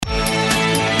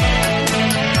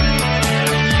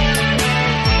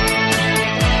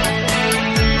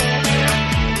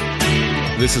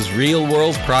This is Real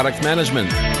World Product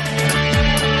Management.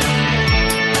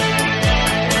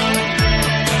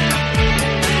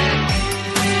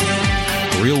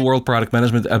 Real World Product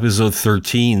Management, episode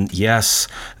 13. Yes,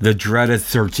 the dreaded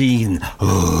 13.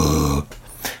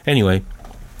 Anyway,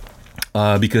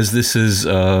 because this is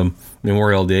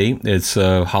Memorial Day, it's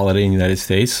a holiday in the United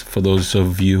States. For those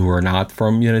of you who are not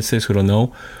from the United States who don't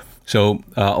know, so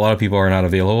a lot of people are not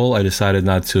available. I decided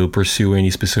not to pursue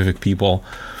any specific people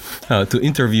to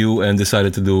interview and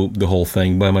decided to do the whole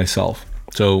thing by myself.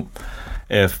 So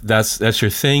if that's your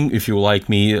thing, if you would like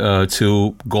me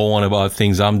to go on about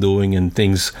things I'm doing and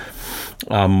things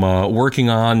I'm working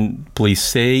on, please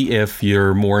say. If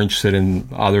you're more interested in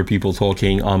other people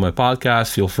talking on my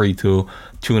podcast, feel free to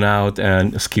tune out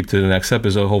and skip to the next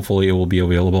episode. Hopefully it will be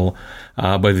available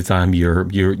by the time you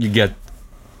get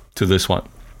to this one.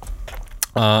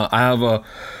 I have a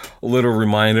little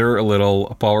reminder, a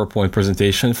little PowerPoint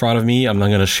presentation in front of me. I'm not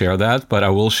going to share that, but I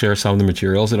will share some of the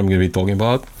materials that I'm going to be talking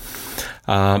about.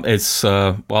 I'll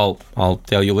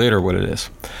tell you later what it is.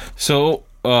 So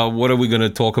what are we going to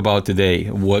talk about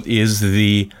today? What is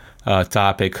the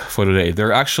topic for today? There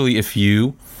are actually a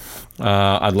few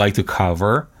I'd like to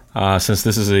cover. Since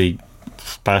this is a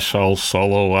special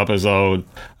solo episode,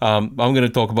 I'm going to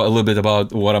talk about a little bit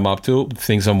about what I'm up to,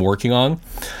 things I'm working on.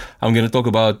 I'm going to talk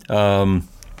about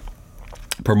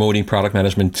promoting product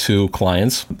management to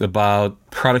clients, about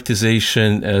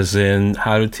productization as in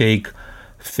how to take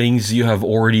things you have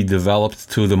already developed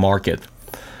to the market.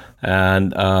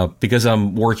 And because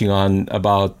I'm working on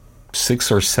about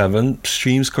 6 or 7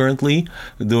 streams currently,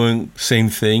 doing same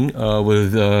thing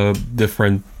with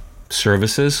different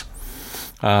services,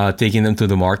 taking them to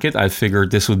the market, I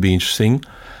figured this would be interesting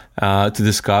to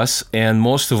discuss. And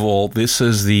most of all, this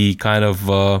is the kind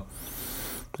of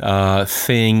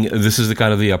this is the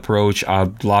kind of the approach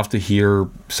I'd love to hear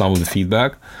some of the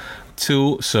feedback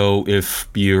too. So if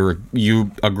you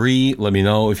agree, let me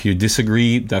know. If you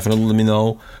disagree, definitely let me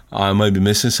know. I might be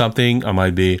missing something. I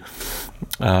might be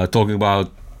talking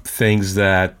about things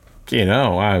that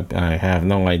I have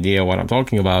no idea what I'm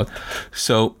talking about.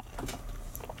 So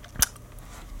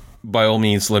by all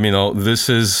means, let me know. This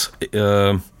is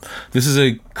an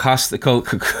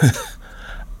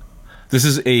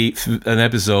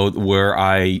episode where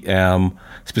I am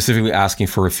specifically asking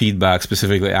for feedback,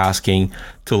 specifically asking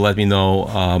to let me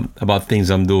know about things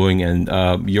I'm doing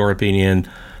and your opinion,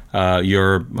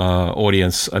 your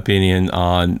audience opinion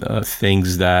on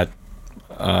things that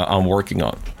I'm working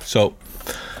on. So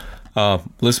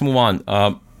let's move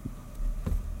on.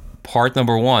 Part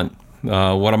number 1.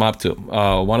 What I'm up to.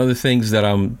 One of the things that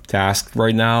I'm tasked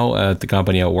right now at the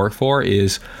company I work for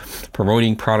is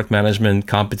promoting product management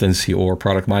competency or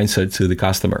product mindset to the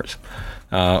customers.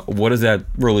 What does that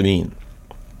really mean?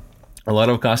 A lot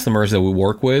of customers that we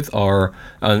work with are,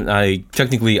 and I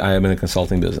am in a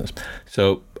consulting business.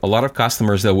 So a lot of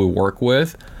customers that we work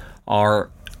with are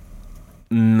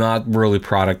not really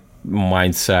product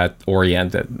mindset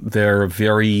oriented. They're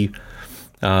very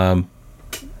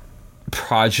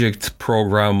project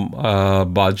program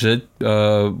budget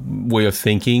way of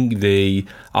thinking. They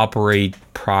operate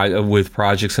with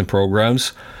projects and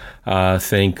programs.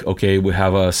 Think, okay, we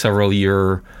have a several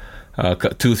year,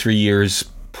 2-3 years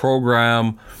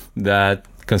program that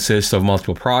consists of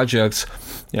multiple projects.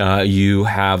 You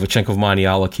have a chunk of money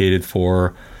allocated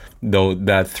for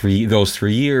those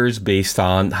 3 years based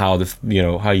on how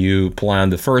you plan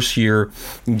the first year.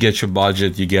 You get your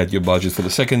budget for the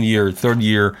second year, third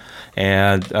year,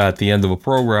 and at the end of a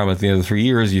program, at the end of 3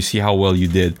 years, you see how well you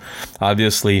did.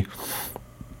 Obviously,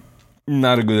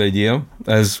 not a good idea,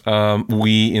 as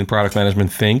we in product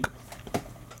management think.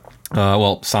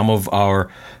 Some of my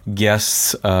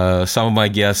guests from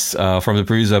the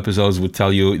previous episodes would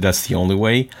tell you that's the only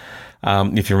way.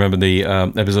 If you remember the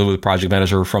episode with the project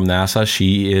manager from NASA,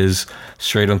 she is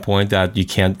straight on point that you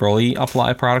can't really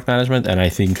apply product management, and I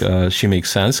think she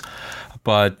makes sense.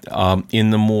 But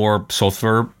in the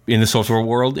software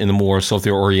world, in the more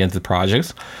software-oriented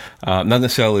projects, not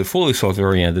necessarily fully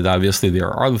software-oriented, obviously there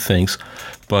are other things,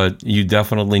 but you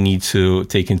definitely need to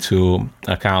take into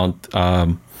account,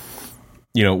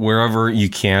 wherever you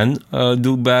can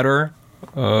do better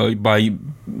by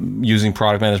using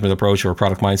product management approach or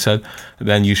product mindset,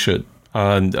 then you should.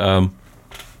 And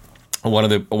one of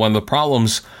the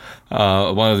problems,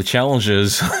 one of the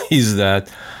challenges is that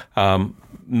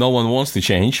no one wants to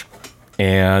change,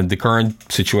 and the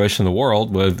current situation in the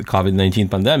world with the COVID-19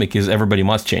 pandemic is everybody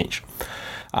must change.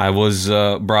 I was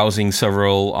browsing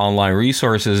several online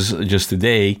resources just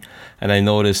today, and I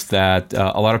noticed that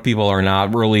a lot of people are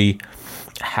not really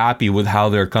happy with how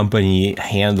their company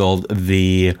handled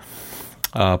the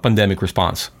pandemic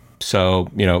response. So,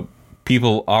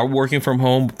 people are working from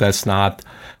home. That's not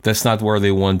where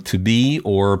they want to be,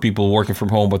 or people working from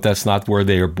home, but that's not where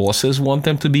their bosses want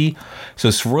them to be. So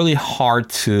it's really hard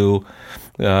to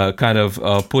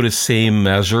put a same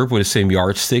measure, put a same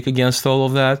yardstick against all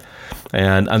of that,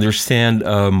 and understand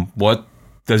what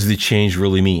does the change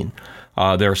really mean.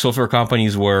 There are software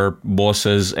companies where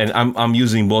bosses, and I'm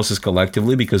using bosses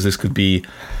collectively because this could be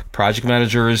project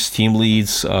managers, team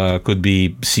leads, could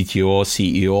be CTO,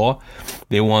 CEO.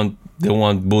 They want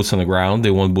boots on the ground. They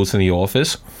want boots in the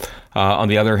office. On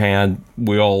the other hand,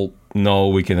 we all know,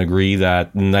 we can agree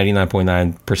that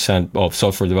 99.9% of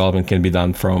software development can be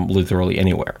done from literally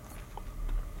anywhere.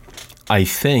 I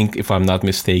think, if I'm not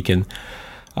mistaken,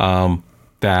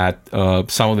 that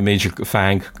some of the major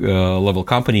FANG level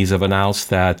companies have announced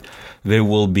that they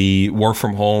will be work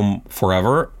from home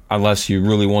forever, unless you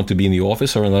really want to be in the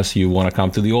office or unless you want to come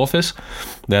to the office.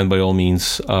 Then by all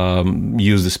means,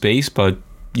 use the space. But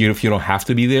if you don't have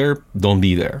to be there, don't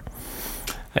be there.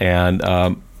 And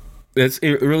it's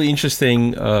a really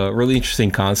interesting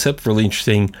concept, really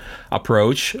interesting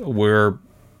approach, where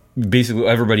basically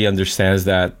everybody understands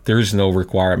that there is no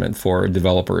requirement for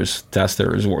developers,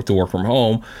 testers to work from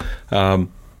home,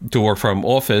 to work from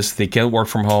office. They can work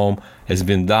from home. It's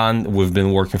been done. We've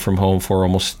been working from home for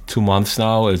almost 2 months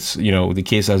now. It's, the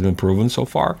case has been proven so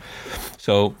far.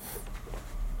 So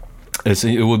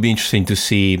it would be interesting to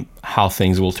see how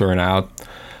things will turn out.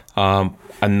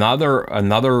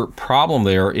 Another problem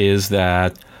there is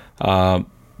that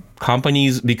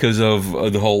companies, because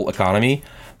of the whole economy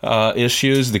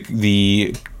issues,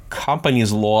 the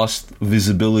companies lost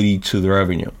visibility to the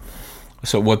revenue.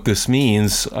 So what this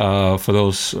means, for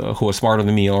those who are smarter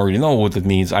than me already know what it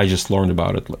means. I just learned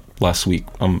about it last week.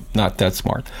 I'm not that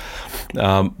smart.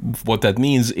 What that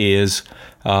means is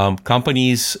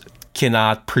companies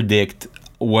cannot predict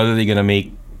whether they're going to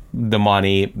make the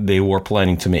money they were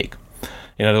planning to make.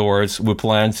 In other words, we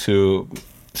plan to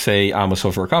say, I'm a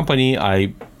software company,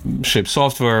 I ship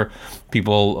software,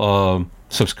 people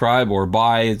subscribe or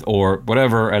buy it or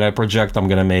whatever, and I project I'm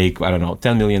going to make,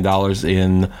 $10 million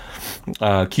in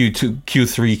Q2,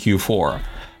 Q3, Q4.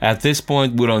 At this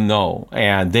point, we don't know,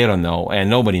 and they don't know, and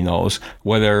nobody knows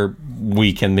whether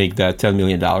we can make that $10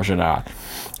 million or not.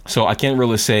 So I can't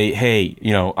really say, hey,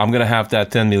 I'm going to have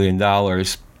that $10 million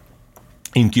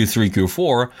in Q3,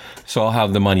 Q4, so I'll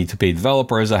have the money to pay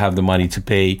developers, I have the money to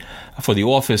pay for the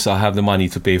office, I'll have the money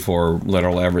to pay for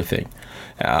literally everything.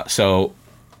 So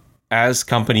as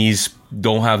companies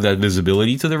don't have that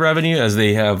visibility to the revenue, as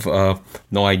they have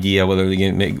no idea whether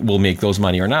they will make those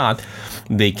money or not,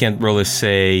 they can't really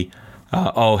say,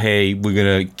 hey, we're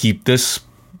going to keep this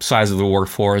size of the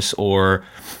workforce, or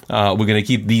we're going to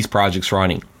keep these projects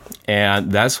running.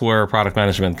 And that's where product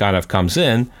management kind of comes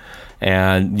in.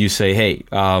 And you say, hey,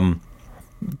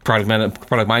 product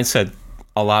mindset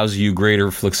allows you greater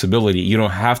flexibility. You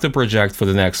don't have to project for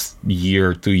the next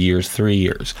year, 2 years, 3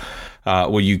 years.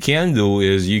 What you can do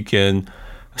is you can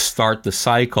start the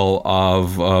cycle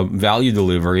of value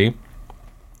delivery,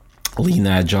 lean,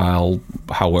 agile,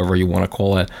 however you want to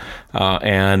call it,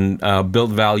 and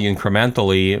build value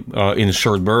incrementally in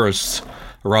short bursts,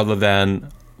 rather than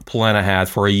plan ahead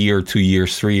for a year, 2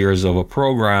 years, 3 years of a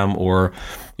program, or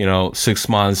 6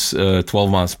 months, 12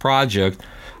 months project,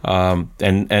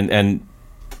 and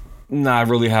not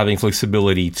really having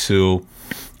flexibility to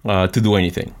do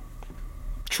anything.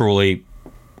 Truly,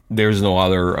 there's no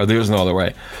other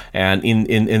way. And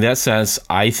in that sense,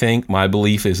 I think my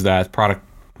belief is that product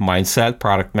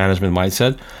management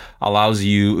mindset allows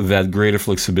you that greater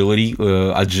flexibility,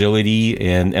 agility,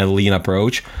 and lean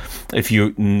approach. If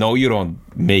you know you don't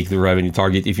make the revenue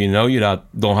target, if you know you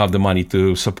don't have the money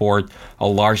to support a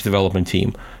large development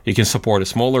team, you can support a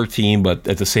smaller team, but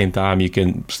at the same time, you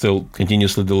can still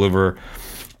continuously deliver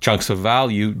chunks of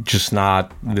value, just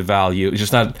not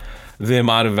the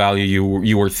amount of value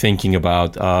you were thinking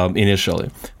about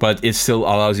initially. But it still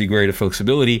allows you greater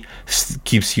flexibility,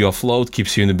 keeps you afloat,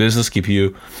 keeps you in the business, keep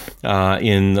you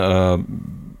in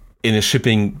a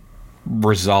shipping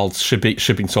results,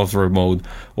 shipping software mode,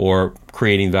 or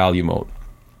creating value mode.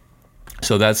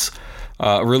 So that's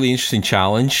a really interesting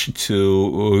challenge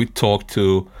to talk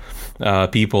to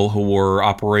people who were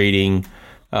operating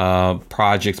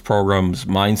projects, programs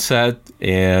mindset,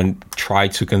 and try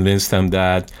to convince them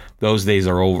that those days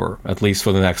are over. At least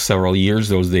for the next several years,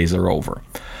 those days are over.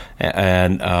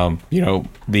 And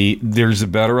there's a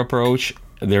better approach.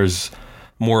 There's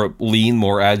more lean,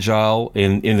 more agile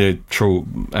in the true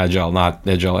agile, not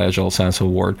agile sense of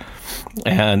the word.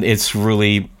 And it's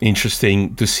really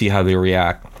interesting to see how they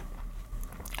react.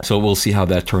 So we'll see how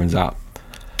that turns out.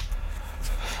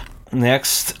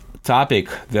 next topic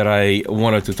that I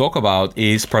wanted to talk about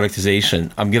is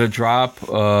productization. I'm gonna drop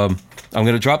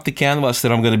the canvas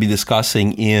that I'm gonna be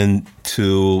discussing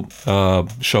into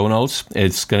show notes.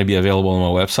 It's gonna be available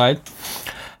on my website.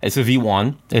 It's a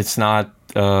V1. It's not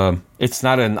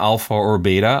an alpha or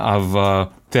beta. I've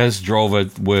test drove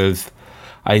it with,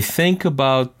 I think,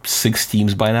 about 6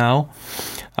 teams by now.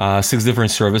 6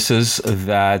 different services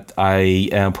that I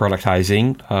am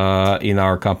productizing in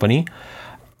our company.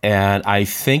 And I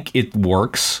think it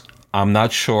works. I'm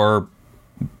not sure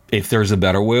if there's a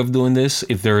better way of doing this,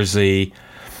 if there's a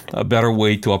better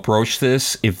way to approach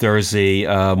this, if there's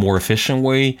a more efficient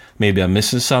way. Maybe I'm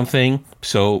missing something.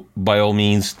 So by all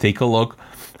means, take a look,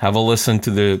 have a listen to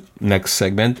the next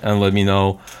segment, and let me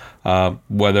know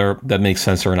whether that makes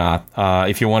sense or not.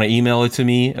 If you want to email it to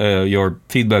me, your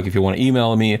feedback, if you want to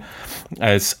email me,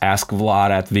 it's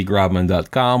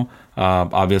askvlad@vgrobman.com.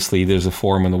 Obviously, there's a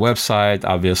form on the website.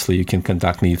 Obviously, you can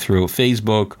contact me through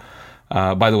Facebook.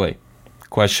 By the way,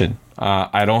 question: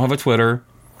 I don't have a Twitter,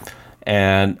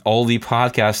 and all the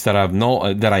podcasts that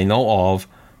I know of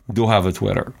do have a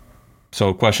Twitter.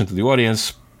 So, question to the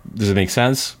audience: does it make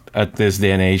sense at this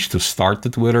day and age to start the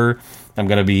Twitter? I'm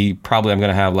gonna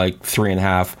have like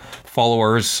 3.5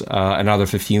 followers. Another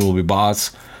 15 will be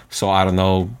bots. So I don't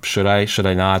know. Should I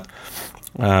not?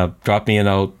 Drop me a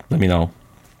note. Let me know.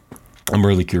 I'm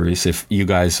really curious if you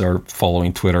guys are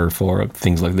following Twitter for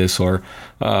things like this, or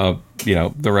the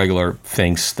regular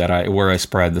things where I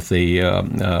spread the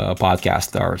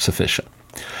podcast are sufficient.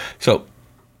 So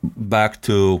back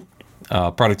to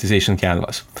productization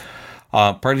canvas.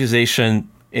 Productization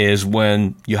is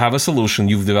when you have a solution,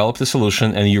 you've developed a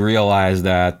solution, and you realize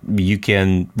that you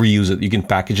can reuse it, you can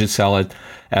package it, sell it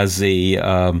as a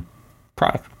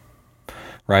product,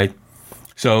 right?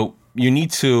 So you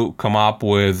need to come up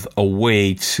with a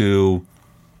way to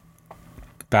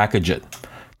package it,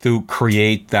 to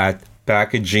create that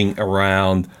packaging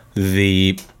around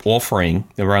the offering,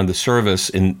 around the service.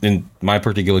 In my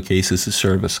particular case, it's a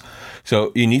service.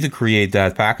 So you need to create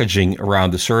that packaging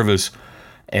around the service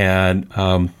and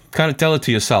kind of tell it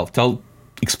to yourself.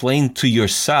 Explain to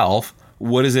yourself,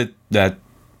 what is it that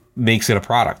makes it a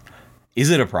product? Is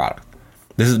it a product?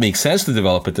 Does it make sense to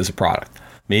develop it as a product?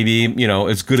 Maybe,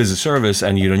 it's good as a service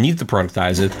and you don't need to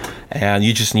productize it, and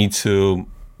you just need to,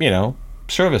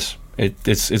 service.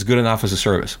 It's good enough as a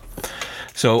service.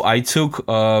 So I took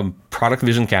Product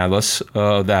Vision Canvas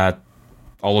that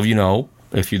all of you know.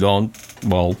 If you don't,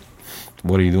 well,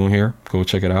 what are you doing here? Go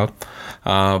check it out.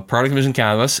 Product Vision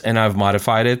Canvas, and I've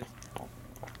modified it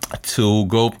to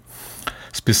go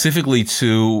specifically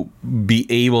to be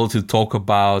able to talk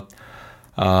about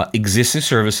existing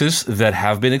services that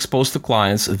have been exposed to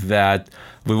clients, that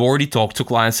we've already talked to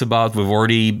clients about, we've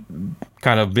already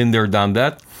kind of been there, done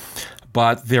that,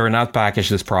 but they're not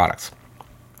packaged as products.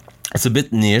 It's a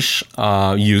bit niche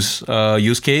use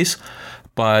case,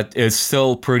 but it's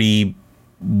still pretty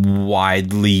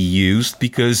widely used,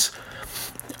 because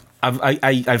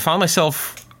I found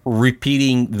myself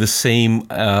repeating the same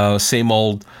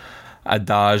old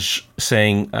adage,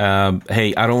 saying,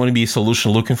 hey, I don't want to be a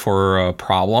solution looking for a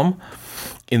problem.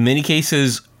 In many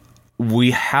cases, we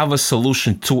have a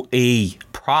solution to a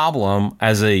problem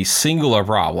as a singular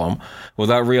problem,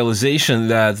 without realization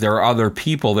that there are other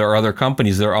people, there are other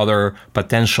companies, there are other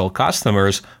potential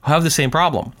customers who have the same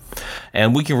problem.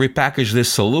 And we can repackage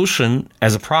this solution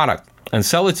as a product and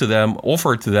sell it to them,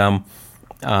 offer it to them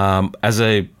as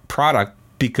a product,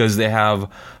 because they have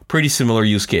pretty similar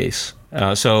use case.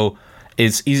 So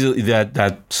it's easily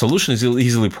that solution is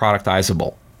easily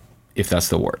productizable, if that's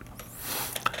the word.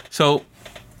 So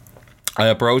I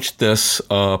approached this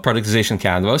productization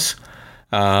canvas.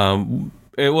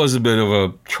 It was a bit of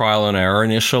a trial and error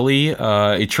initially.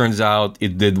 It turns out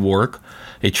it did work.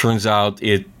 It turns out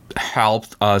it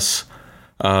helped us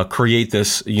create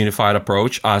this unified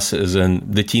approach, us as in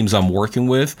the teams I'm working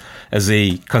with, as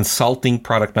a consulting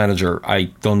product manager. I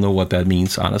don't know what that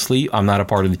means, honestly. I'm not a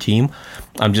part of the team.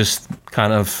 I'm just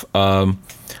kind of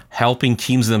helping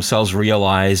teams themselves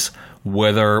realize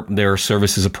whether their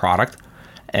service is a product,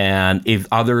 and if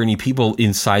are there any people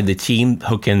inside the team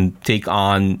who can take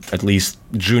on at least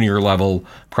junior level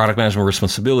product management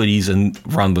responsibilities and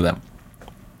run with them.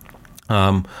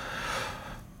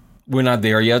 We're not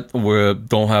there yet. We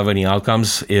don't have any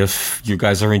outcomes. If you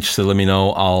guys are interested, let me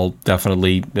know. I'll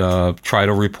definitely try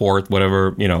to report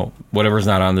whatever's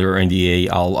not under NDA.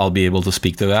 I'll be able to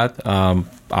speak to that.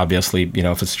 Obviously,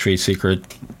 if it's a trade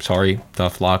secret, sorry,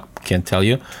 tough luck, can't tell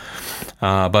you.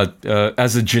 But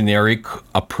as a generic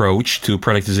approach to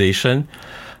productization,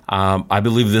 I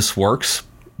believe this works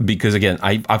because, again,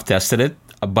 I've tested it.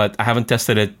 but I haven't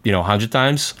tested it, 100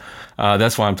 times.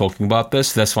 That's why I'm talking about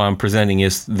this. That's why I'm presenting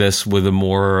this with the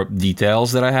more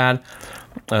details that I had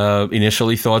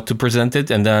initially thought to present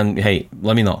it. And then, hey,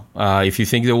 let me know if you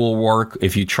think it will work.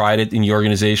 If you tried it in your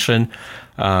organization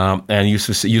and you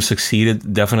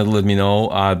succeeded, definitely let me know.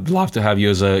 I'd love to have you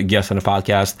as a guest on the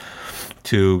podcast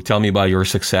to tell me about your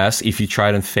success. If you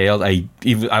tried and failed,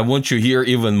 I want you here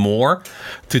even more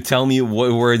to tell me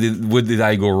what did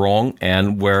I go wrong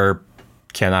and where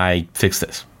can I fix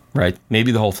this, right?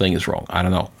 Maybe the whole thing is wrong. I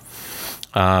don't know.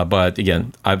 But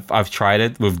again, I've tried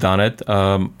it. We've done it.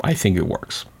 I think it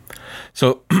works.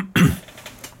 So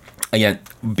again,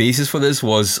 basis for this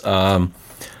was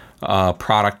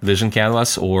product vision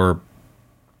canvas, or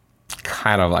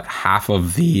kind of like half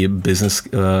of the business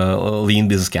lean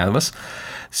business canvas.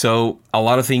 So a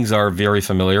lot of things are very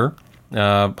familiar.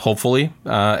 Hopefully,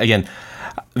 again,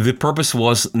 the purpose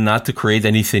was not to create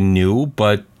anything new,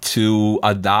 but to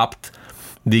adopt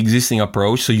the existing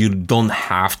approach, so you don't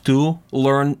have to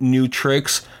learn new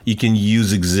tricks. You can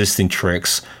use existing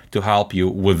tricks to help you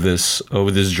with this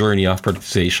journey of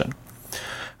productization.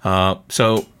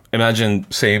 So imagine,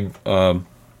 say,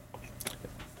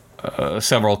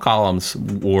 several columns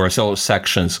or several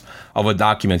sections of a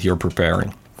document you're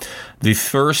preparing. The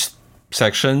first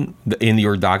section in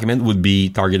your document would be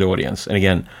target audience, and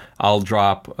again, I'll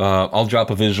drop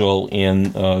a visual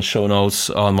in show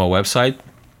notes on my website.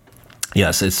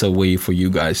 Yes, it's a way for you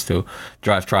guys to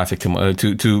drive traffic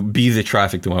to be the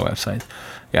traffic to my website.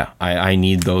 Yeah, I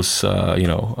need those,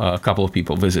 a couple of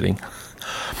people visiting.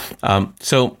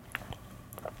 So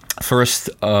first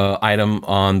item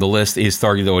on the list is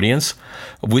target audience.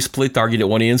 We split target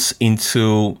audience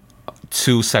into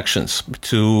two sections,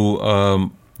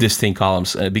 two distinct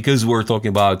columns, because we're talking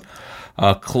about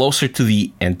closer to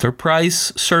the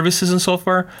enterprise services and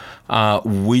software.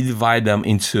 We divide them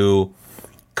into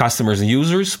customers and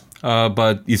users,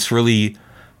 but it's really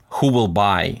who will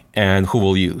buy and who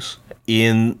will use.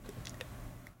 In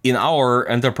our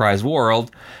enterprise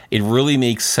world, it really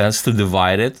makes sense to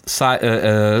divide it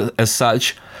as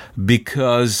such,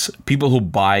 because people who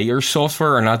buy your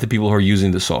software are not the people who are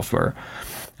using the software.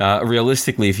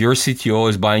 Realistically, if your CTO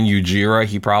is buying you Jira,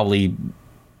 he probably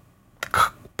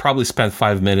spent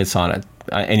 5 minutes on it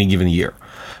any given year.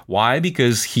 Why?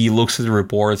 Because he looks at the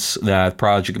reports that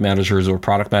project managers or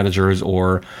product managers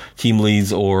or team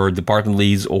leads or department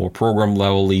leads or program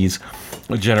level leads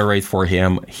generate for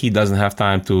him. He doesn't have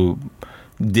time to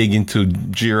dig into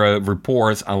Jira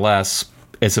reports unless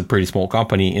it's a pretty small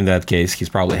company. In that case, he's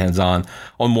probably hands-on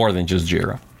on more than just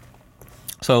Jira.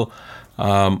 So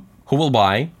who will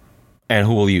buy and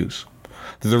who will use?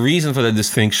 The reason for that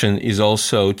distinction is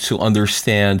also to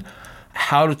understand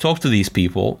how to talk to these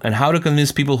people and how to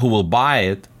convince people who will buy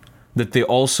it that they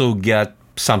also get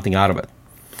something out of it.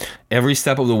 Every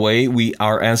step of the way, we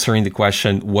are answering the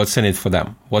question, what's in it for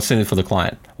them? What's in it for the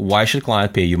client? Why should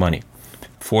client pay you money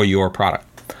for your product?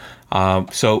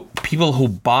 So people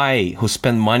who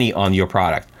spend money on your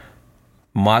product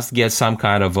must get some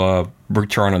kind of a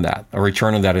return on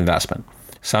that investment,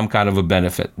 some kind of a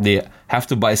benefit. They have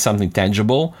to buy something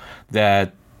tangible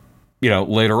that,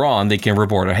 later on they can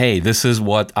report, hey, this is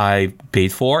what I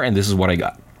paid for and this is what I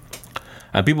got.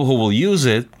 And people who will use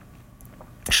it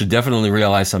should definitely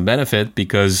realize some benefit,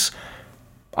 because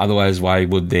otherwise why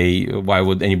would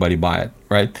anybody buy it,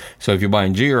 right? So if you're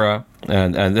buying Jira,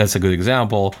 and that's a good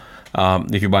example,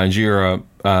 if you're buying Jira,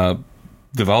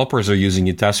 developers are using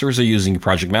it, testers are using it,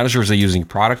 project managers are using it,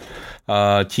 product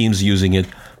teams using it,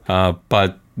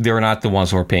 but they're not the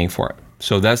ones who are paying for it.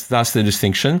 So that's the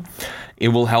distinction. It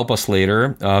will help us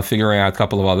later figuring out a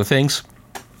couple of other things.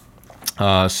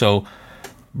 So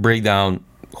break down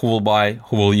who will buy,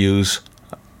 who will use.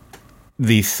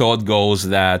 The thought goes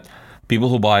that people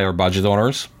who buy are budget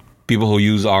owners. People who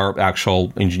use are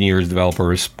actual engineers,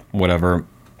 developers, whatever,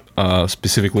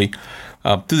 specifically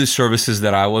to the services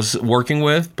that I was working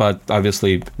with. But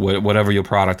obviously, whatever your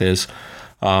product is,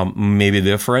 may be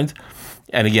different.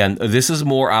 And again, this is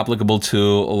more applicable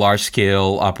to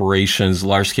large-scale operations,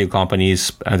 large-scale companies,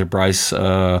 enterprise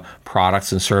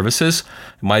products and services.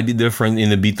 It might be different in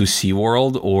the B2C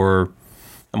world, or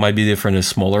it might be different in a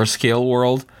smaller scale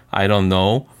world. I don't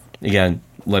know. Again,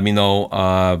 let me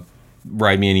know.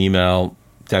 Write me an email,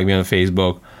 tag me on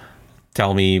Facebook,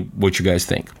 tell me what you guys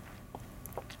think.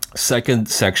 Second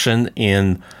section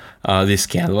in this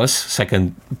canvas,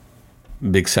 second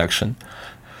big section,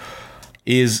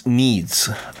 is needs.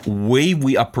 Way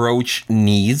we approach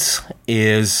needs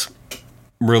is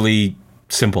really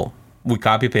simple. We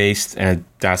copy paste, and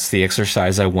that's the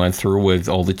exercise I went through with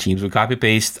all the teams. We copy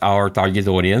paste our target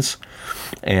audience,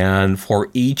 and for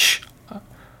each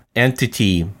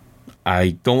entity,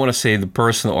 I don't want to say the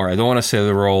person, or I don't want to say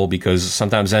the role, because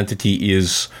sometimes entity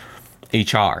is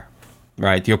HR,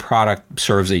 right? Your product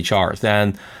serves HR.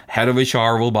 Then head of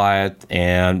HR will buy it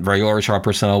and regular HR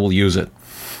personnel will use it.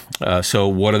 So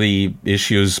what are the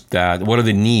what are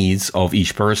the needs of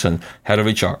each person? Head of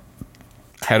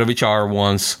HR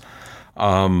wants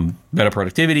better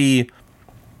productivity.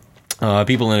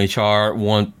 People in HR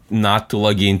want not to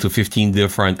log into 15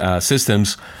 different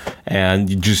systems and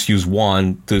you just use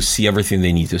one to see everything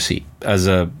they need to see, as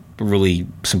a really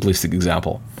simplistic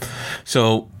example.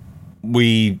 So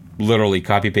we literally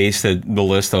copy-pasted the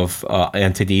list of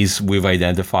entities we've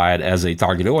identified as a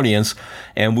target audience,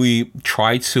 and we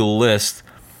tried to list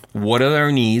what are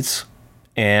their needs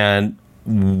and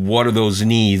what are those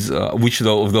needs, which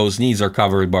of those needs are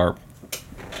covered by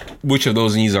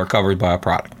a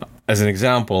product. As an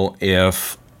example,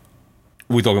 if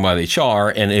we're talking about HR,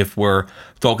 and if we're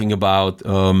talking about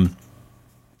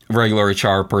regular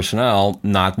HR personnel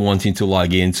not wanting to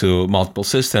log into multiple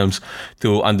systems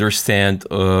to understand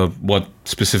what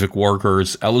specific worker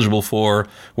is eligible for,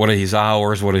 what are his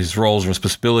hours, what are his roles and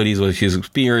responsibilities, what is his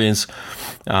experience,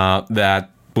 that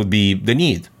would be the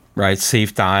need, right?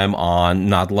 Save time on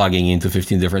not logging into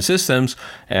 15 different systems,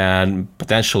 and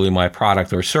potentially my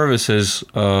product or services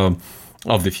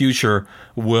of the future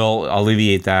will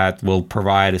alleviate that, will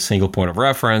provide a single point of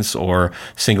reference or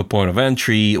single point of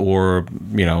entry, or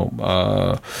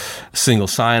single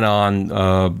sign-on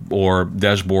or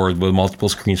dashboard with multiple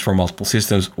screens for multiple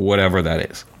systems, whatever that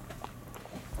is.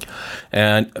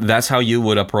 And that's how you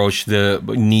would approach the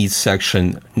needs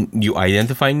section. You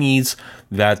identify needs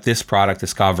that this product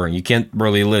is covering. You can't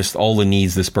really list all the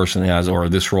needs this person has or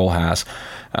this role has.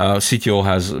 CTO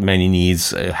has many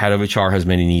needs. Head of HR has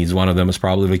many needs. One of them is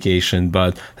probably vacation,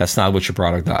 but that's not what your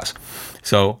product does.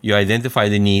 So you identify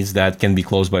the needs that can be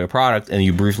closed by a product, and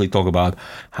you briefly talk about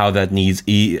how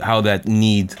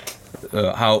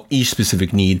each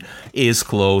specific need is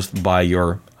closed by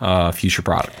your future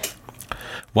product.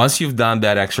 Once you've done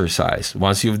that exercise,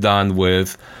 once you've done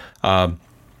with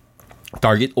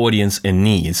target audience and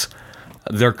needs,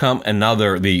 there come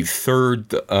the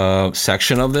third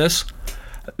section of this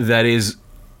that is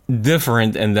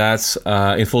different, and that's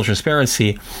in full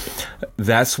transparency.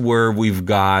 That's where we've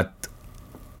got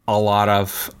a lot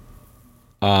of,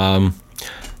 I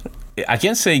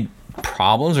can't say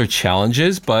problems or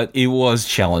challenges, but it was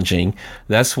challenging.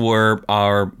 That's where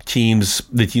the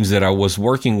teams that I was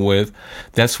working with,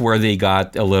 that's where they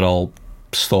got a little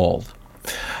stalled.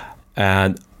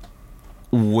 And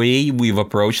way we've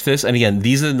approached this, and again,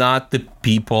 these are not the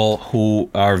people who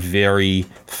are very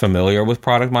familiar with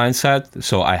product mindset,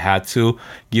 so I had to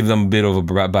give them a bit of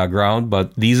a background,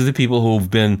 but these are the people who've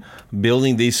been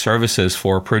building these services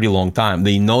for a pretty long time.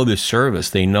 They know the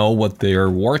service, they know what they're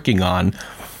working on.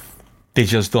 They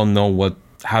just don't know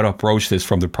how to approach this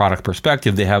from the product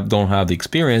perspective. They don't have the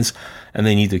experience, and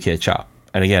they need to catch up.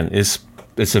 And again, it's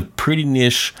a pretty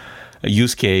niche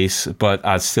use case, but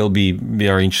I'd still be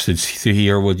very interested to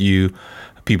hear what you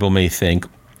people may think.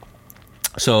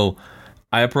 So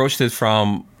I approached it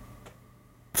from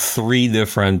three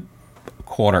different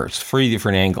quarters, three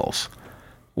different angles.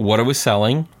 What are we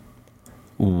selling?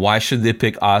 Why should they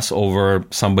pick us over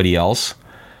somebody else?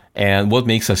 And what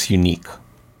makes us unique?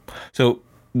 So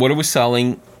what are we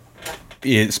selling?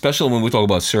 Especially when we talk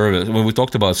about service, when we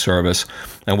talked about service,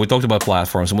 and we talked about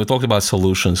platforms, and we talked about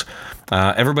solutions,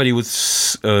 everybody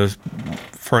was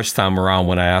first time around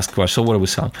when I asked questions, so what are we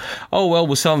selling? Oh, well,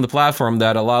 we're selling the platform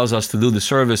that allows us to do the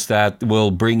service that will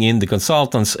bring in the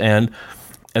consultants, and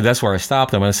that's where I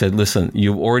stopped them. I said, listen,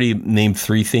 you've already named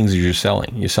three things you're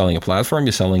selling. You're selling a platform,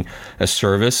 you're selling a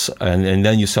service, and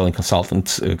then you're selling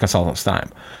consultants time.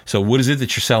 So what is it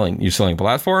that you're selling? You're selling a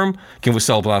platform. Can we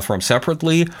sell a platform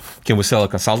separately? Can we sell a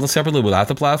consultant separately without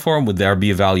the platform? Would there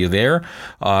be a value there?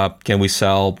 Can we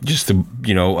sell just a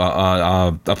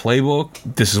playbook?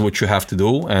 This is what you have to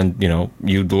do, and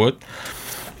you do it.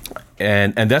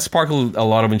 And that sparked a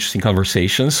lot of interesting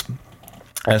conversations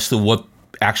as to what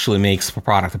actually makes a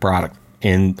product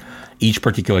in each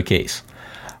particular case.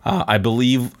 I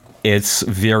believe it's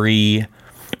very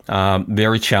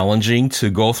challenging to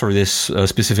go through this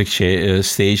specific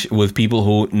stage with people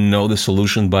who know the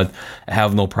solution but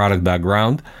have no product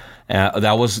background.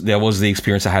 That was the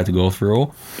experience I had to go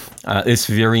through. It's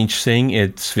very interesting.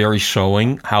 It's very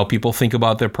showing how people think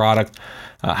about their product,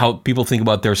 how people think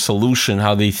about their solution,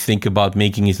 how they think about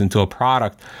making it into a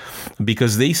product,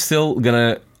 because they still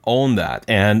gonna own that,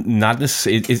 and not this.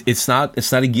 It's not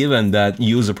a given that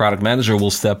you as a product manager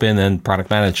will step in and product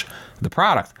manage the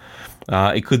product.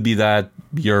 It could be that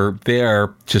you're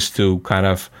there just to kind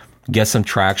of get some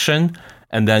traction,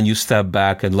 and then you step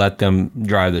back and let them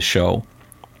drive the show.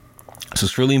 So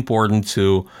it's really important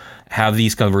to have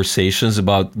these conversations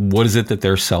about what is it that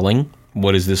they're selling,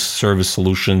 what is this service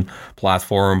solution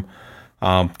platform.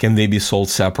 Can they be sold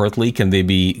separately? Can they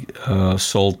be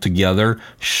sold together?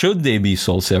 Should they be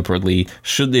sold separately?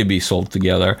 Should they be sold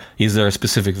together? Is there a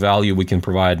specific value we can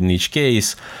provide in each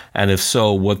case? And if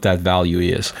so, what that value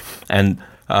is? And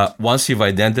once you've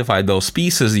identified those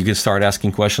pieces, you can start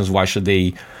asking questions. Why should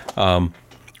they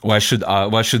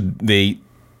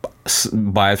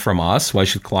buy it from us? Why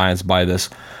should clients buy this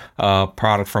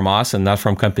product from us and not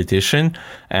from competition?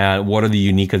 And what are the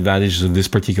unique advantages of this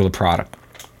particular product?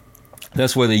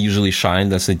 That's where they usually shine.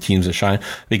 That's the teams that shine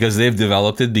because they've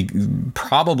developed it.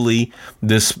 Probably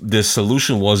this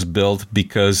solution was built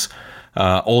because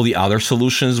all the other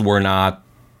solutions were not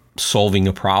solving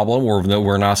a problem, or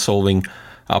were not solving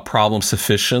a problem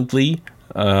sufficiently.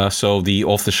 So the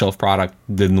off-the-shelf product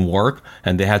didn't work,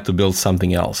 and they had to build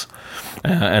something else.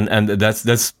 And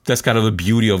that's kind of the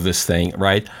beauty of this thing,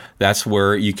 right? That's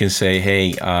where you can say,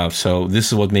 hey, so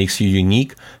this is what makes you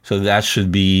unique. So that should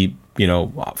be,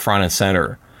 front and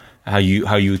center, how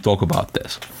you talk about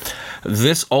this.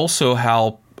 This also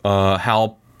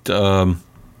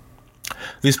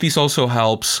this piece also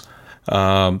helps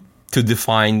to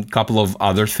define a couple of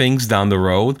other things down the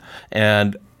road,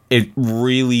 and it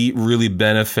really, really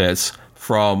benefits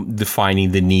from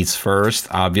defining the needs first,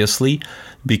 obviously,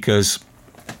 because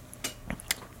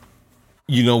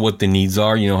you know what the needs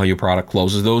are, you know how your product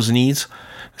closes those needs.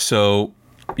 So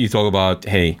you talk about,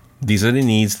 hey, these are the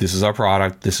needs, this is our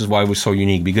product, this is why we're so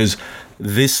unique, because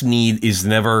this need is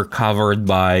never covered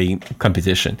by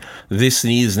competition. This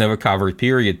need is never covered,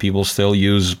 period. People still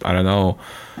use,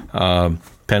 pen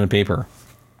and paper.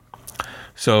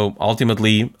 So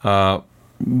ultimately,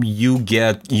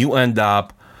 you end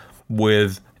up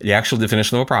with the actual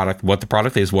definition of a product, what the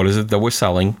product is, what is it that we're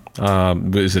selling,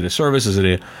 is it a service, is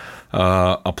it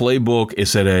a playbook,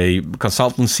 is it a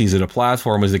consultancy, is it a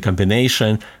platform, is it a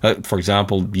combination? For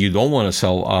example, you don't want to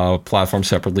sell a platform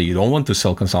separately, you don't want to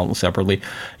sell consultants separately,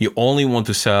 you only want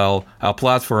to sell a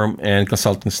platform and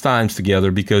consultants times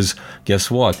together, because guess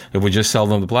what, if we just sell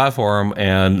them the platform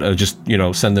and just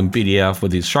send them PDF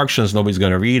with the instructions, nobody's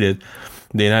going to read it.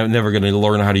 They're never going to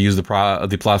learn how to use the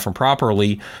platform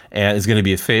properly, and it's going to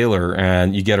be a failure.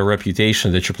 And you get a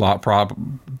reputation that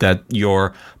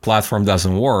your platform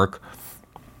doesn't work.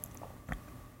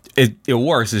 It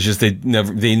works. It's just they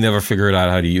never figured out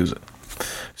how to use it.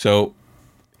 So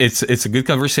it's a good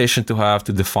conversation to have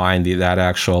to define that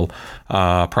actual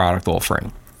product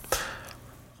offering.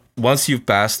 Once you've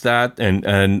passed that,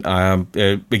 and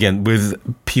again, with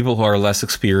people who are less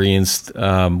experienced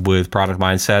with product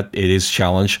mindset, it is a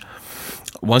challenge.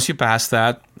 Once you pass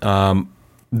that, the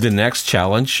next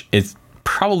challenge is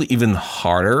probably even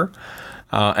harder,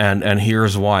 and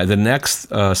here's why. The next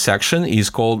section is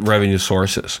called revenue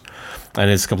sources,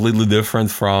 and it's completely different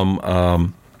from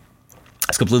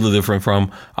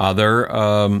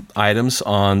other items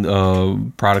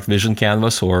on product vision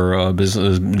canvas or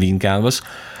business lean canvas.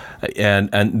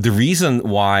 And the reason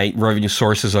why revenue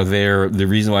sources are there, the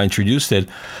reason why I introduced it,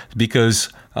 is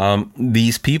because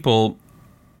these people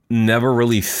never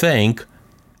really think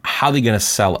how they're going to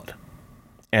sell it.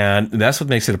 And that's what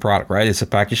makes it a product, right? It's a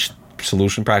packaged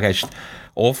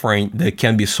offering that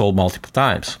can be sold multiple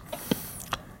times.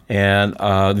 And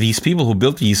these people who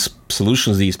built these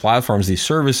solutions, these platforms, these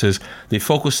services, they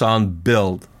focus on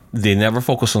build. They never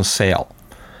focus on sale.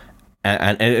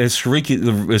 And it's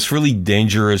really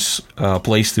dangerous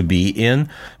place to be in,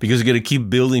 because you're going to keep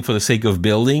building for the sake of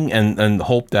building and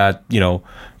hope that,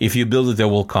 if you build it, they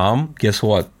will come. Guess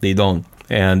what? They don't.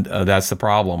 And that's the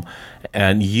problem.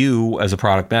 And you, as a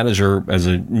product manager, as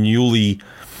a newly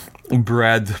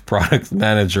bred product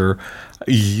manager,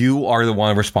 you are the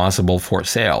one responsible for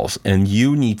sales. And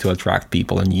you need to attract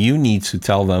people, and you need to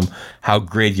tell them how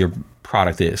great your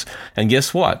product is. And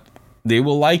guess what? They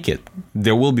will like it.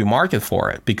 There will be market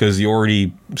for it because you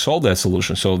already sold that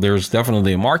solution. So there's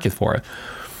definitely a market for it.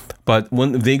 But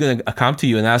when they're going to come to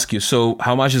you and ask you, so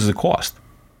how much does it cost?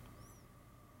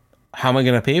 How am I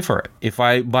going to pay for it? If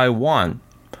I buy one,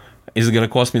 is it going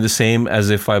to cost me the same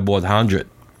as if I bought 100?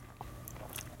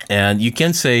 And you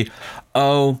can say,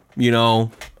 oh,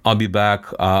 I'll be back.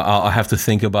 I'll have to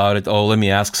think about it. Oh, let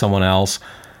me ask someone else.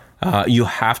 You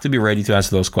have to be ready to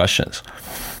answer those questions.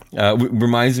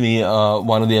 Reminds me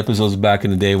one of the episodes back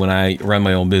in the day when I ran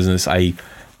my own business. I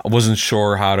wasn't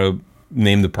sure how to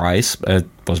name the price. It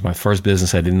was my first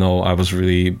business. I didn't know what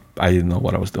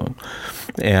I was doing.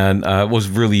 And it was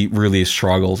really, really a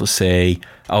struggle to say,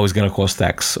 oh, it's going to cost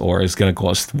X or it's going to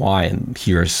cost Y, and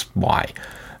here's why.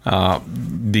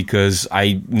 Because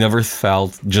I never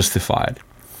felt justified.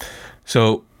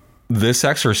 So this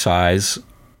exercise,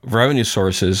 revenue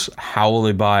sources, how will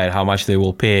they buy it, how much they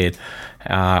will pay it,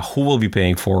 who will be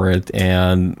paying for it,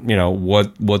 and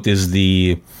what is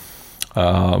the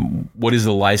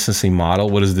licensing model,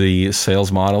 what is the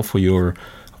sales model for your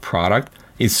product.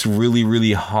 It's really,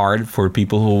 really hard for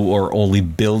people who are only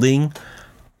building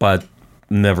but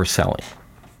never selling.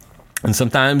 And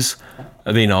sometimes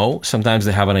they know, sometimes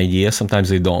they have an idea, sometimes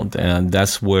they don't. And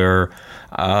that's where,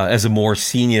 as a more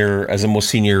senior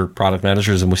product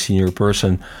manager, as a more senior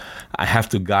person, I have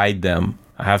to guide them.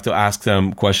 I have to ask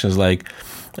them questions like,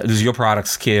 does your product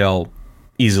scale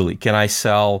easily? Can I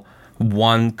sell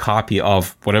one copy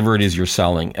of whatever it is you're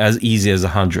selling as easy as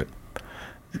 100?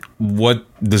 What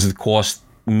does it cost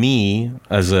me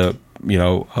as a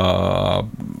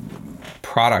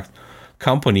product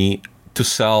company to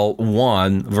sell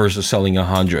one versus selling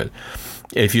 100?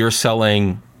 If you're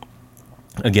selling,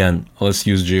 again, let's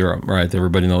use Jira, right?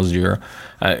 Everybody knows Jira.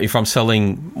 If I'm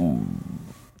selling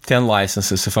 10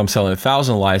 licenses, if I'm selling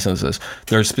 1,000 licenses,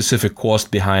 there's specific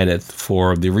cost behind it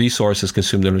for the resources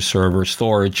consumed on the server,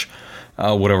 storage,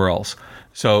 whatever else.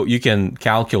 So you can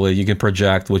calculate, you can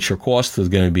project what your cost is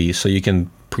going to be, so you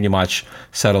can pretty much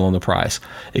settle on the price.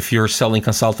 If you're selling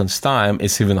consultants' time,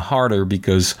 it's even harder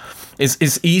because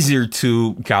it's easier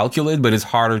to calculate, but it's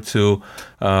harder to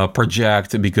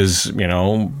project because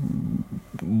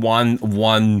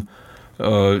one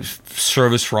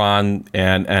service run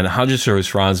and 100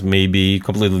 service runs may be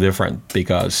completely different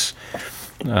because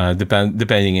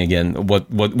depending again what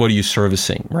are you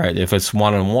servicing, right? If it's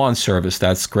one-on-one service,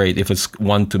 that's great. If it's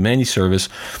one-to-many service,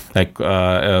 like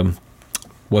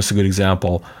what's a good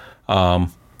example?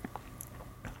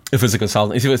 If it's a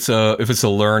consultant, if it's a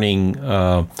learning,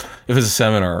 if it's a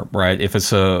seminar, right? If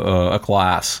it's a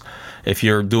class, if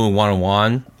you're doing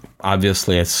one-on-one,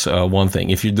 obviously it's one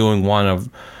thing. If you're doing 1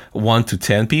 to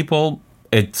 10 people,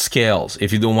 it scales.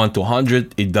 If you're doing 1 to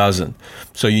 100, it doesn't.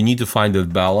 So you need to find the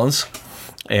balance,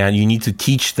 and you need to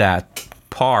teach that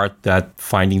part, that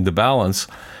finding the balance,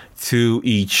 to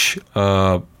each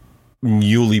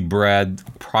newly bred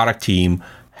product team.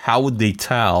 How would they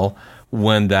tell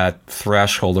when that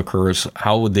threshold occurs?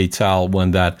 How would they tell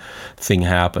when that thing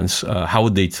happens? How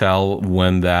would they tell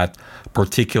when that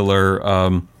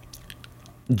particular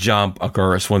jump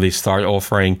occurs, when they start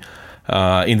offering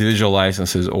individual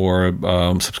licenses or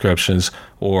subscriptions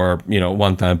or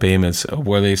one-time payments,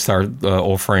 where they start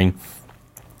offering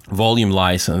volume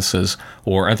licenses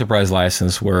or enterprise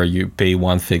license where you pay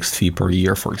one fixed fee per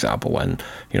year, for example, and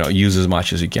use as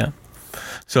much as you can.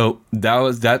 So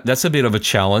that's a bit of a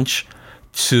challenge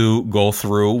to go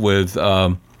through with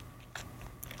the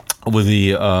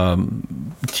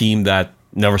team that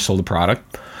never sold a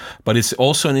product. But it's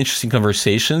also an interesting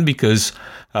conversation because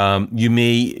you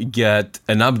may get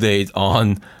an update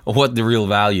on what the real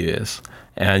value is.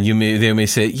 And they may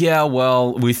say, yeah,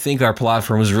 well, we think our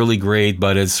platform is really great,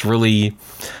 but it's really,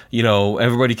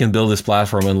 everybody can build this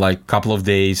platform in like a couple of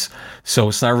days. So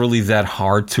it's not really that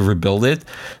hard to rebuild it.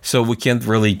 So we can't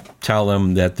really tell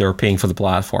them that they're paying for the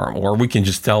platform. Or we can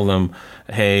just tell them,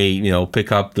 hey,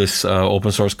 pick up this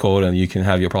open source code and you can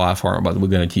have your platform, but we're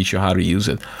going to teach you how to use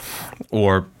it.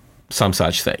 Or some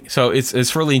such thing. So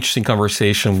it's really interesting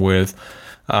conversation with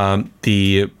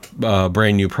the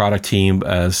brand new product team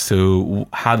as to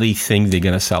how they think they're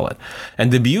going to sell it.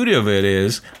 And the beauty of it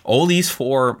is all these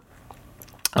four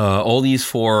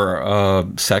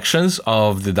sections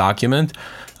of the document,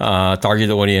 target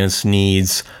audience,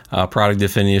 needs, product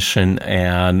definition,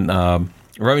 and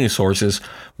revenue sources,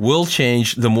 will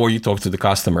change the more you talk to the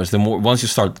customers. The more, once you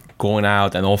start going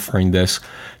out and offering this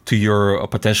to your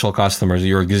potential customers,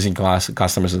 your existing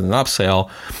customers as an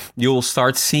upsell, you will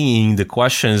start seeing the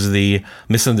questions, the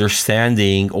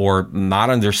misunderstanding or not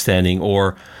understanding,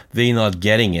 or they not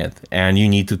getting it and you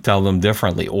need to tell them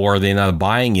differently, or they're not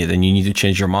buying it and you need to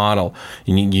change your model.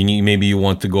 Maybe you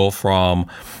want to go from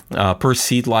per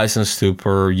seat license to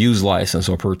per use license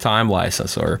or per time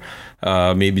license, or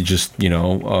maybe just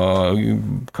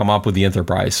come up with the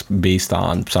enterprise based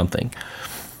on something,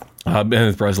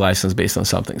 enterprise license based on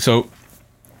something. So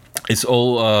it's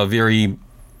all very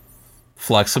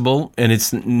flexible, and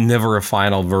it's never a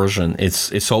final version.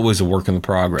 It's always a work in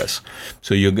progress.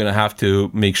 So you're going to have to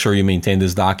make sure you maintain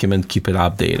this document, keep it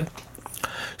updated.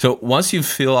 So once you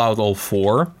fill out all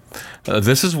four,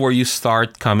 this is where you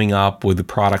start coming up with the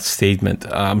product statement.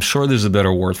 I'm sure there's a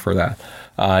better word for that.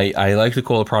 I like to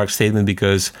call it product statement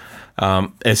because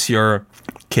it's your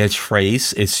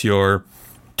catchphrase. It's your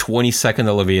 20-second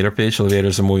elevator pitch.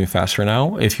 Elevators are moving faster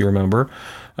now, if you remember.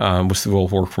 We still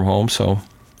work from home, so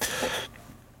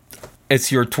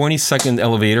it's your 20-second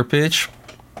elevator pitch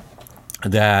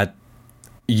that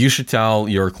you should tell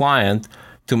your client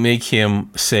to make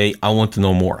him say, I want to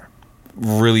know more.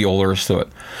 Really all there is to it.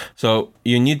 So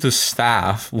you need to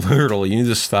staff, literally, you need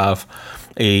to staff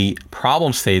a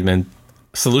problem statement,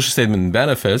 solution statement, and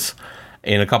benefits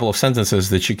in a couple of sentences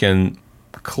that you can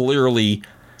clearly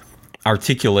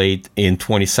articulate in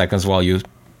 20 seconds while you're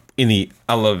in the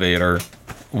elevator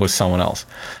with someone else.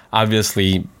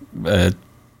 Obviously,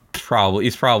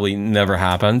 it's probably never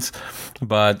happens,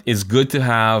 but it's good to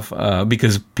have,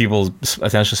 because people's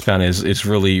attention span is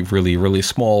really, really, really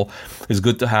small. It's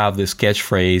good to have this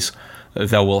catchphrase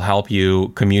that will help you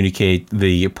communicate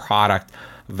the product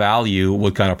value,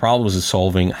 what kind of problems it's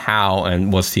solving, how,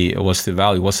 and what's the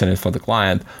value, what's in it for the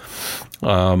client,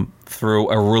 through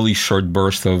a really short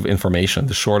burst of information.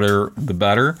 The shorter, the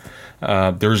better.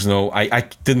 There's no, I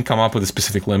didn't come up with a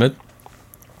specific limit.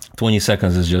 20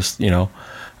 seconds is just, pulled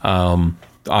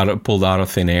out of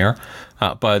thin air.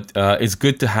 But it's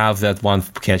good to have that one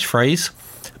catchphrase,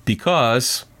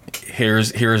 because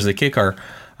here's the kicker.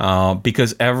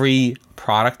 Because every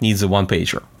product needs a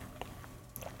one-pager.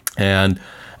 And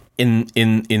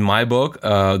in my book,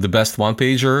 the best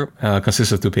one-pager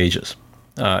consists of 2 pages.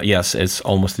 Yes, it's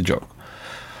almost a joke.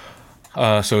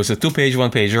 So it's a 2-page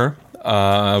one-pager.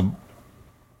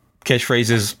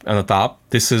 Catchphrases on the top.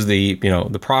 This is the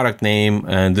product name,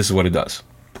 and this is what it does.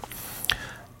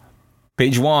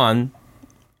 Page 1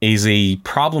 is a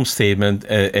problem statement,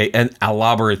 an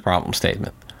elaborate problem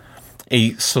statement,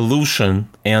 a solution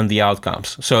and the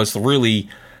outcomes. So it's really,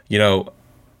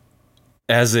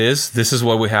 as is, this is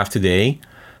what we have today,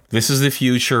 this is the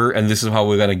future, and this is how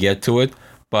we're going to get to it,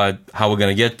 but how we're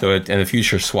going to get to it in the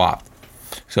future swapped.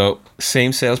 So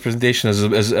same sales presentation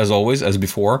as always, as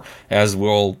before, as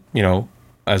we'll know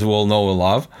and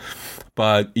love,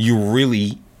 but you're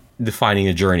really defining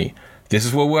a journey. This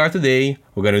is where we are today.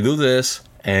 We're going to do this,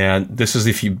 and this is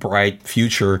the bright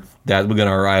future that we're going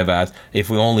to arrive at if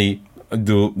we only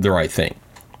do the right thing.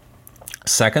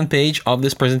 Second page of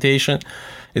this presentation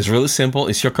is really simple.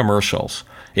 It's your commercials.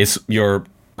 It's your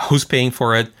who's paying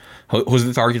for it, who's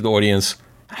the target audience,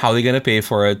 how they're going to pay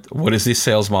for it, what is the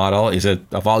sales model, is it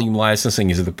a volume licensing,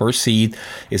 is it a per seat,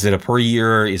 is it a per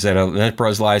year, is it an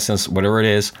enterprise license, whatever it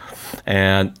is,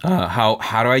 and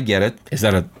how do I get it? Is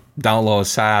that a download,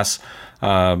 SaaS,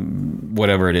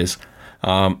 whatever it is,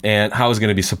 and how it's going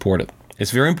to be supported.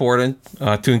 It's very important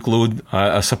to include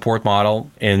a support model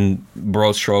in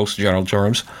broad strokes, general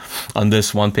terms, on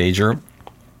this one-pager,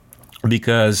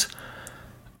 because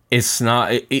it's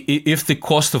not, if the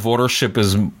cost of ownership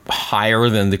is higher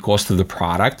than the cost of the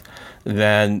product,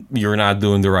 then you're not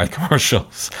doing the right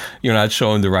commercials. You're not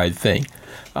showing the right thing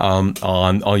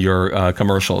on your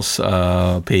commercials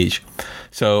page.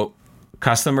 So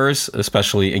customers,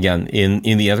 especially again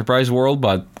in the enterprise world,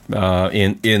 but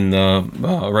in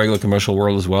the regular commercial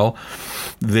world as well,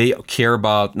 they care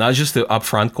about not just the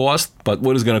upfront cost, but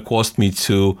what is going to cost me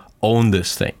to own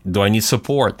this thing. Do I need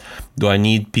support? Do I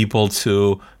need people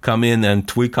to come in and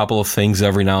tweak a couple of things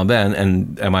every now and then?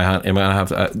 And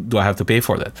do I have to pay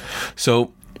for that?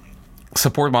 So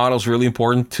support model is really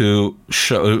important to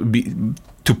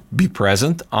be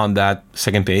present on that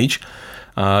second page,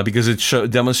 because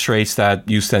it demonstrates that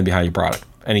you stand behind your product.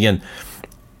 And again,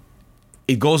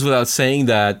 it goes without saying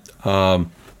that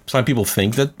some people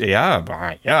think that,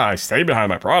 I stay behind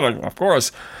my product, of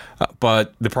course.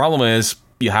 But the problem is,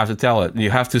 you have to tell it. You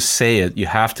have to say it. You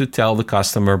have to tell the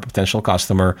potential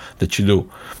customer, that you do.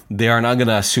 They are not going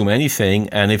to assume anything.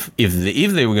 And if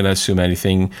they were going to assume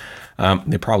anything,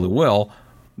 they probably will.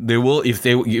 They will, if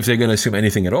they're going to assume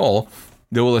anything at all,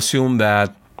 they will assume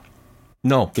that,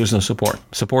 no, there's no support.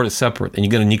 Support is separate, and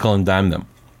you're going to nickel and dime them.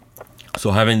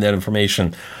 So having that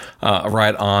information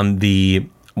right on the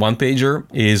one-pager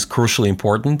is crucially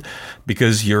important,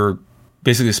 because you're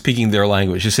basically speaking their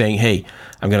language. You're saying, hey,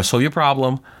 I'm going to solve your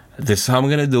problem. This is how I'm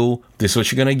going to do. This is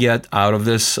what you're going to get out of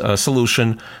this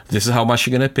solution. This is how much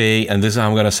you're going to pay. And this is how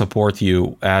I'm going to support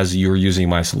you as you're using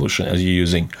my solution, as you're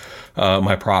using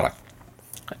my product.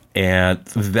 And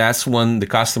that's when the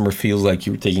customer feels like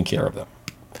you're taking care of them.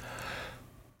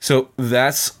 So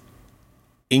that's,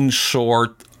 in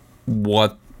short,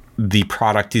 what the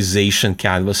productization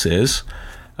canvas is.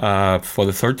 For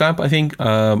the third time, I think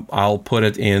I'll put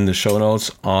it in the show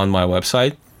notes on my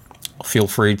website. Feel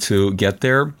free to get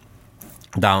there,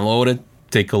 download it,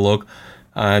 take a look,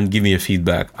 and give me a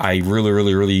feedback. I really,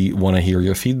 really, really want to hear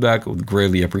your feedback. I would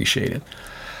greatly appreciate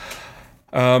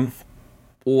it.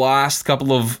 last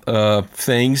couple of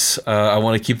things. I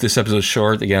want to keep this episode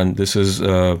short. Again, this is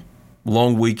a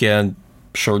long weekend,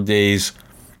 short days.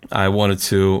 I wanted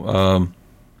to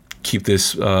keep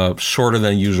this shorter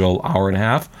than usual, hour and a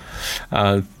half.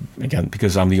 Again,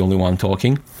 because I'm the only one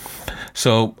talking.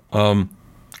 So,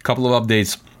 couple of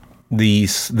updates.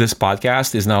 This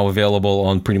podcast is now available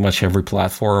on pretty much every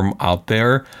platform out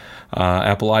there.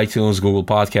 Apple iTunes, Google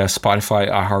Podcasts, Spotify,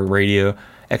 iHeartRadio,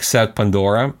 except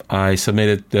Pandora. I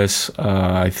submitted this,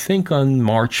 I think, on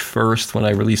March 1st when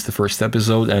I released the first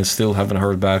episode, and still haven't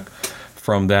heard back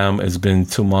from them. It's been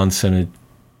 2 months, and it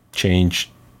changed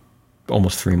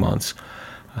almost 3 months.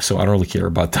 So I don't really care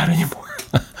about that anymore.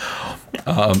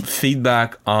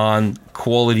 Feedback on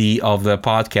quality of the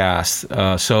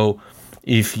podcast. So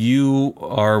if you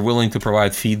are willing to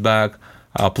provide feedback,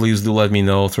 please do let me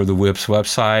know through the WIPS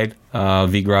website,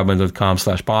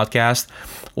 vgrobman.com/podcast,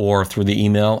 or through the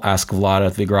email,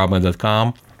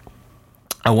 askvlad@vgrobman.com.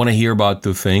 I want to hear about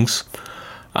two things.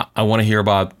 I want to hear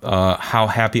about how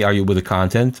happy are you with the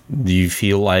content? Do you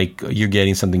feel like you're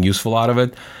getting something useful out of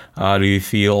it? Do you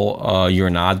feel you're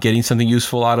not getting something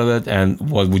useful out of it? And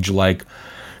what would you like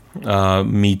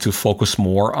me to focus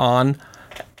more on?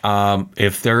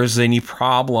 If there is any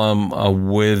problem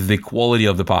with the quality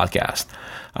of the podcast.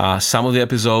 Some of the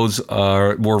episodes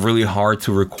were really hard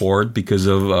to record because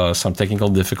of some technical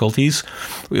difficulties,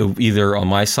 either on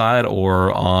my side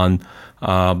or on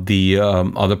the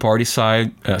other party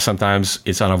side. Sometimes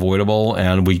it's unavoidable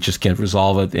and we just can't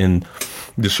resolve it in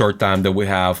the short time that we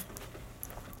have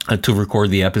to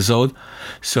record the episode.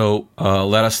 So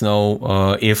let us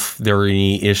know if there are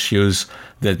any issues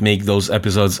that make those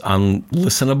episodes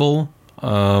unlistenable,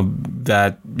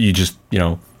 that you just,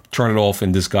 turn it off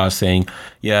in disgust, saying,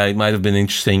 yeah, it might have been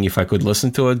interesting if I could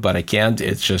listen to it, but I can't.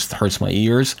 It just hurts my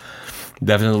ears.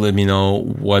 Definitely let me know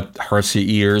what hurts your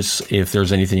ears. If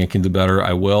there's anything I can do better,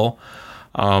 I will.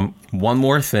 One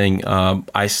more thing.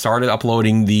 I started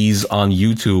uploading these on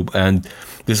YouTube, and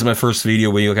this is my first video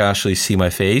where you can actually see my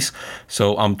face.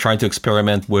 So I'm trying to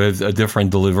experiment with different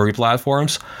delivery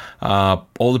platforms.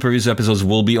 All the previous episodes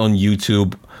will be on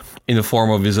YouTube in the form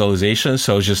of visualization.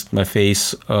 So it's just my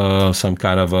face, some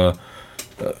kind of a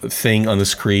thing on the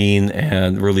screen,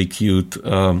 and really cute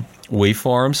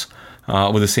waveforms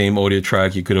with the same audio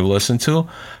track you could have listened to.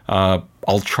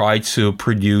 I'll try to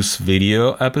produce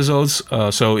video episodes.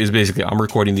 So it's basically I'm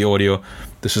recording the audio.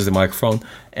 This is the microphone,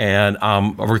 and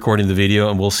I'm recording the video,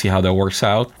 and we'll see how that works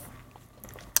out.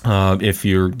 If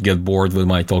you get bored with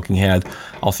my talking head,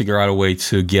 I'll figure out a way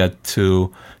to get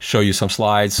to show you some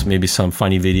slides, maybe some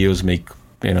funny videos, make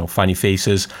funny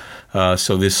faces.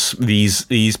 So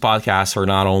these podcasts are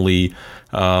not only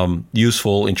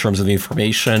useful in terms of the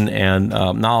information and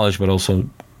knowledge, but also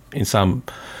in some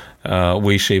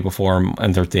way, shape, or form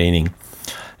entertaining.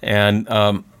 And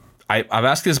I've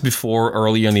asked this before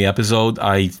earlier in the episode.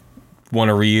 I want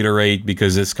to reiterate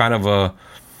because it's kind of a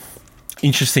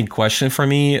interesting question for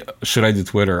me. Should I do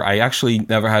Twitter? I actually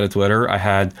never had a Twitter. I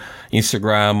had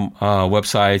Instagram,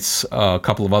 websites, a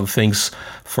couple of other things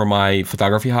for my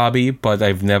photography hobby, but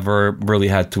I've never really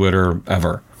had Twitter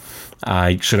ever.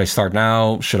 Should I start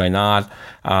now? Should I not?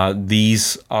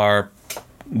 These are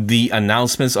the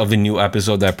announcements of the new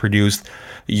episode that I produced.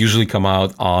 Usually come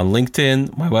out on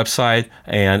LinkedIn, my website,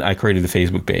 and I created a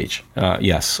Facebook page.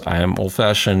 Yes, I am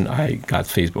old-fashioned. I got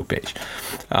Facebook page.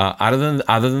 Other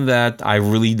than that, I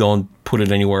really don't put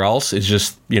it anywhere else. It's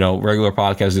just regular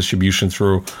podcast distribution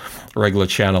through regular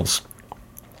channels.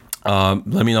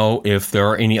 Let me know if there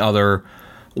are any other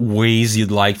ways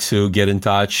you'd like to get in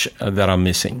touch that I'm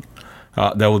missing.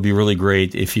 That would be really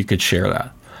great if you could share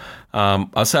that.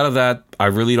 Outside of that, I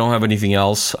really don't have anything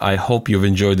else. I hope you've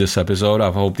enjoyed this episode.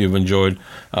 I hope you've enjoyed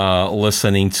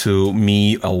listening to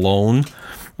me alone.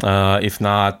 If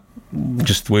not,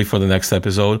 just wait for the next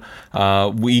episode.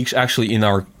 We actually, in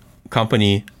our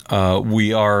company,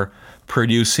 we are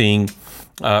producing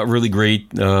a really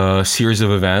great series of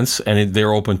events, and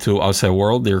they're open to outside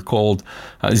world. They're called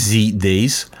Z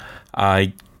Days.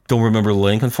 I don't remember the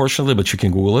link, unfortunately, but you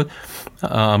can Google it,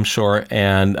 I'm sure.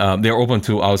 And they're open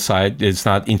to outside. It's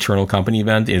not internal company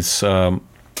event. It's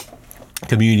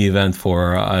community event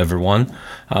for everyone.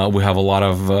 We have a lot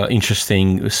of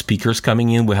interesting speakers coming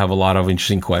in. We have a lot of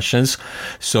interesting questions.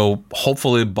 So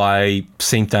hopefully by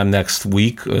same time next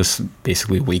week,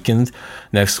 basically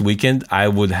next weekend, I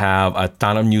would have a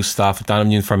ton of new stuff, a ton of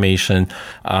new information,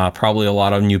 probably a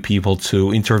lot of new people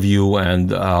to interview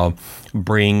and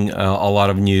bring a lot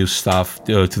of new stuff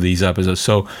to these episodes.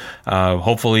 So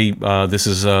hopefully this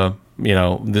is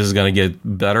this is going to get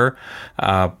better.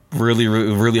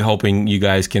 Really hoping you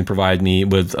guys can provide me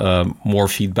with more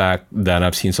feedback than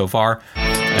I've seen so far.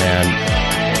 And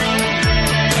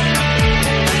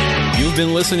you've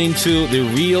been listening to The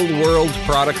Real World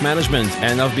Product Management,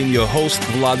 and I've been your host,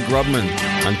 Vlad Grubman.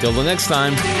 Until the next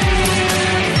time.